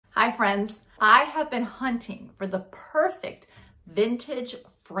Hi friends, I have been hunting for the perfect vintage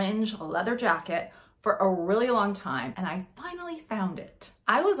fringe leather jacket for a really long time, and I finally found it.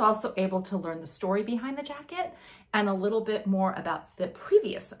 I was also able to learn the story behind the jacket and a little bit more about the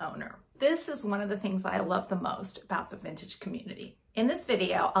previous owner. This is one of the things I love the most about the vintage community. In this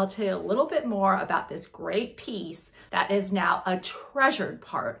video, I'll tell you a little bit more about this great piece that is now a treasured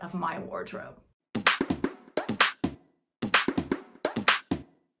part of my wardrobe.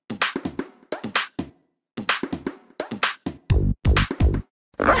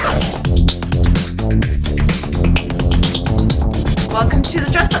 Welcome to the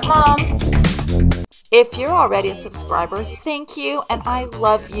Dress Up Mom. If you're already a subscriber, thank you and I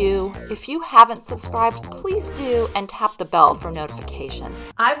love you. If you haven't subscribed, please do and tap the bell for notifications.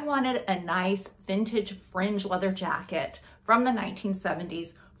 I've wanted a nice vintage fringe leather jacket from the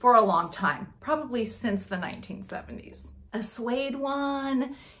 1970s for a long time, probably since the 1970s. A suede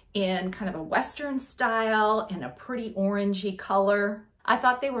one in kind of a Western style in a pretty orangey color. I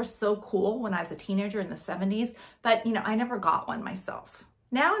thought they were so cool when I was a teenager in the 70s, but I never got one myself.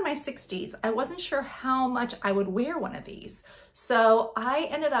 Now in my 60s, I wasn't sure how much I would wear one of these. So I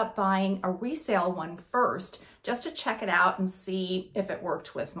ended up buying a resale one first just to check it out and see if it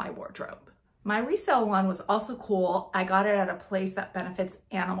worked with my wardrobe. My resale one was also cool. I got it at a place that benefits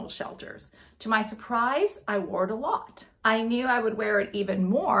animal shelters. To my surprise, I wore it a lot. I knew I would wear it even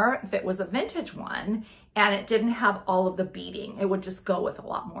more if it was a vintage one and it didn't have all of the beading. It would just go with a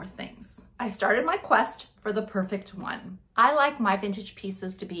lot more things. I started my quest for the perfect one. I like my vintage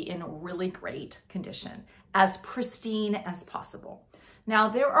pieces to be in really great condition, as pristine as possible. Now,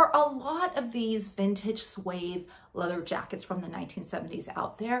 there are a lot of these vintage suede leather jackets from the 1970s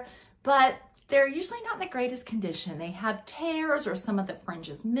out there, but they're usually not in the greatest condition. They have tears or some of the fringe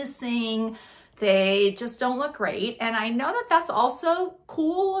is missing. They just don't look great. And I know that that's also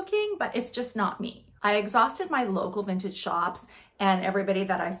cool looking, but it's just not me. I exhausted my local vintage shops and everybody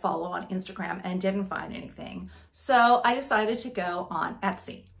that I follow on Instagram and didn't find anything. So I decided to go on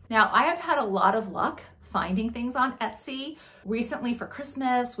Etsy. Now, I have had a lot of luck finding things on Etsy. Recently for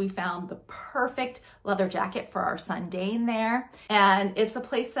Christmas, we found the perfect leather jacket for our son Dane there. And it's a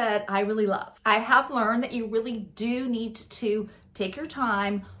place that I really love. I have learned that you really do need to take your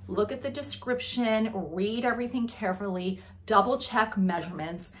time, look at the description, read everything carefully, double check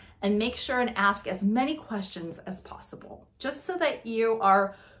measurements, and make sure and ask as many questions as possible, just so that you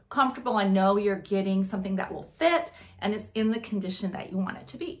are comfortable and know you're getting something that will fit and is in the condition that you want it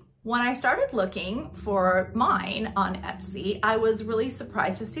to be. When I started looking for mine on Etsy, I was really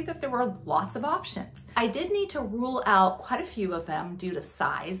surprised to see that there were lots of options. I did need to rule out quite a few of them due to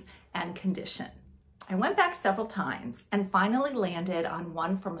size and condition. I went back several times and finally landed on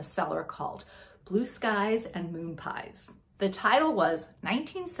one from a seller called BlueSkies and MoonPies. The title was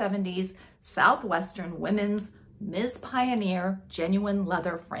 1970s Southwestern Women's Ms. Pioneer Genuine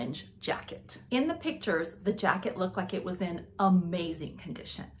Leather Fringe Jacket. In the pictures, the jacket looked like it was in amazing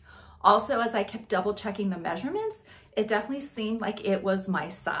condition. Also, as I kept double checking the measurements, it definitely seemed like it was my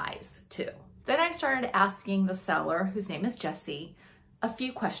size too. Then I started asking the seller, whose name is Jessie, a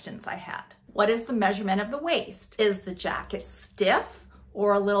few questions I had. What is the measurement of the waist? Is the jacket stiff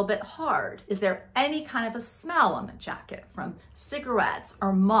or a little bit hard? Is there any kind of a smell on the jacket from cigarettes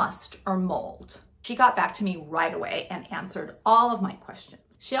or must or mold? She got back to me right away and answered all of my questions.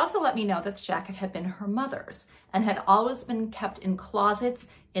 She also let me know that the jacket had been her mother's and had always been kept in closets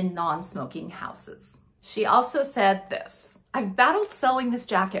in non-smoking houses. She also said this: I've battled selling this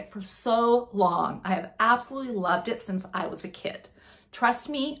jacket for so long. I have absolutely loved it since I was a kid. Trust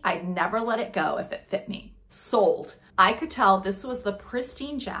me, I'd never let it go if it fit me. Sold. I could tell this was the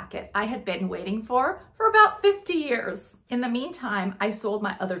pristine jacket I had been waiting for about 50 years. In the meantime, I sold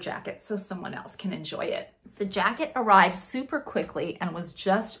my other jacket so someone else can enjoy it. The jacket arrived super quickly and was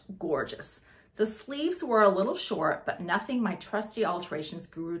just gorgeous. The sleeves were a little short, but nothing my trusty alterations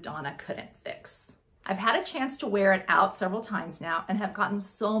guru Donna couldn't fix. I've had a chance to wear it out several times now and have gotten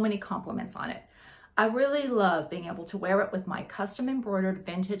so many compliments on it. I really love being able to wear it with my custom embroidered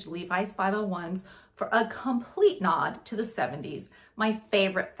vintage Levi's 501s for a complete nod to the 70s, my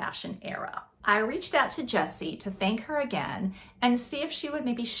favorite fashion era. I reached out to Jessie to thank her again and see if she would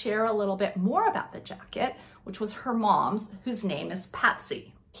maybe share a little bit more about the jacket, which was her mom's, whose name is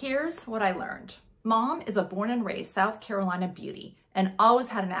Patsy. Here's what I learned. Mom is a born and raised South Carolina beauty and always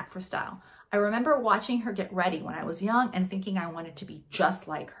had a knack for style. I remember watching her get ready when I was young and thinking I wanted to be just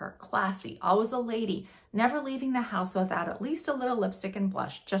like her. Classy, always a lady, never leaving the house without at least a little lipstick and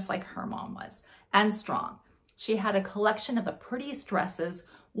blush, just like her mom was. And strong. She had a collection of the prettiest dresses,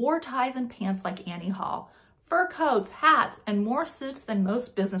 wore ties and pants like Annie Hall, fur coats, hats, and more suits than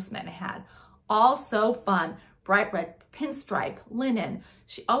most businessmen had. All so fun, bright red pinstripe, linen.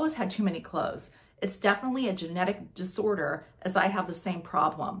 She always had too many clothes. It's definitely a genetic disorder, as I have the same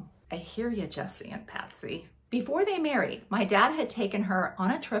problem. I hear you, Jessie and Patsy. Before they married, my dad had taken her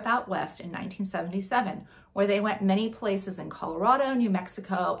on a trip out west in 1977, where they went many places in Colorado, New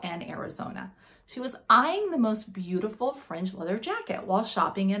Mexico, and Arizona. She was eyeing the most beautiful fringe leather jacket while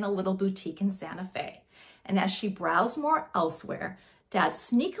shopping in a little boutique in Santa Fe. And as she browsed more elsewhere, Dad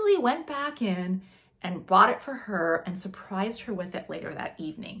sneakily went back in and bought it for her and surprised her with it later that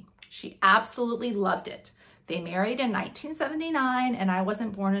evening. She absolutely loved it. They married in 1979, and I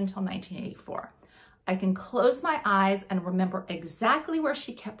wasn't born until 1984. I can close my eyes and remember exactly where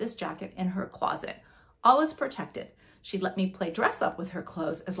she kept this jacket in her closet, always protected. She'd let me play dress up with her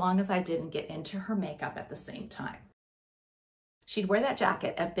clothes as long as I didn't get into her makeup at the same time. She'd wear that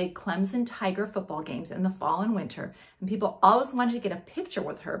jacket at big Clemson Tiger football games in the fall and winter, and people always wanted to get a picture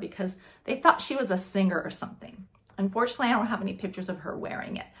with her because they thought she was a singer or something. Unfortunately, I don't have any pictures of her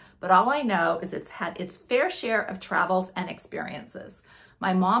wearing it, but all I know is it's had its fair share of travels and experiences.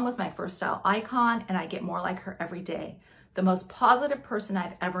 My mom was my first style icon, and I get more like her every day. The most positive person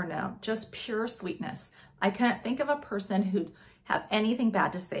I've ever known, just pure sweetness. I couldn't think of a person who'd have anything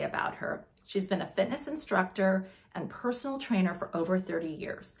bad to say about her. She's been a fitness instructor and personal trainer for over 30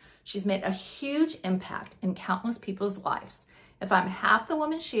 years. She's made a huge impact in countless people's lives. If I'm half the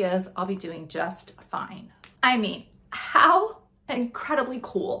woman she is, I'll be doing just fine. I mean, how incredibly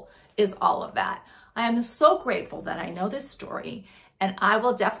cool is all of that? I am so grateful that I know this story, and I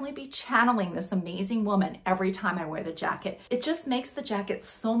will definitely be channeling this amazing woman every time I wear the jacket. It just makes the jacket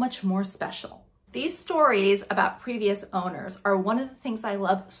so much more special. These stories about previous owners are one of the things I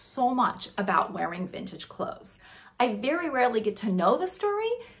love so much about wearing vintage clothes. I very rarely get to know the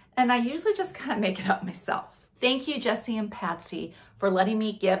story, and I usually just kind of make it up myself. Thank you, Jessie and Patsy, for letting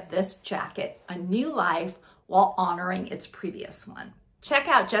me give this jacket a new life while honoring its previous one. Check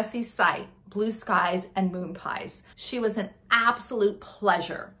out Jessie's site, BlueSkies and MoonPies. She was an absolute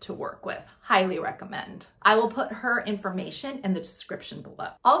pleasure to work with. Highly recommend. I will put her information in the description below.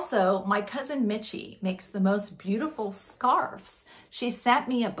 Also, my cousin Mitchie makes the most beautiful scarves. She sent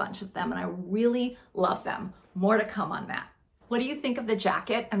me a bunch of them, and I really love them. More to come on that. What do you think of the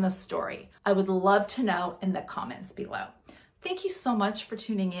jacket and the story? I would love to know in the comments below. Thank you so much for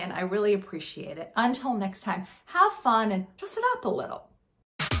tuning in. I really appreciate it. Until next time, have fun and dress it up a little.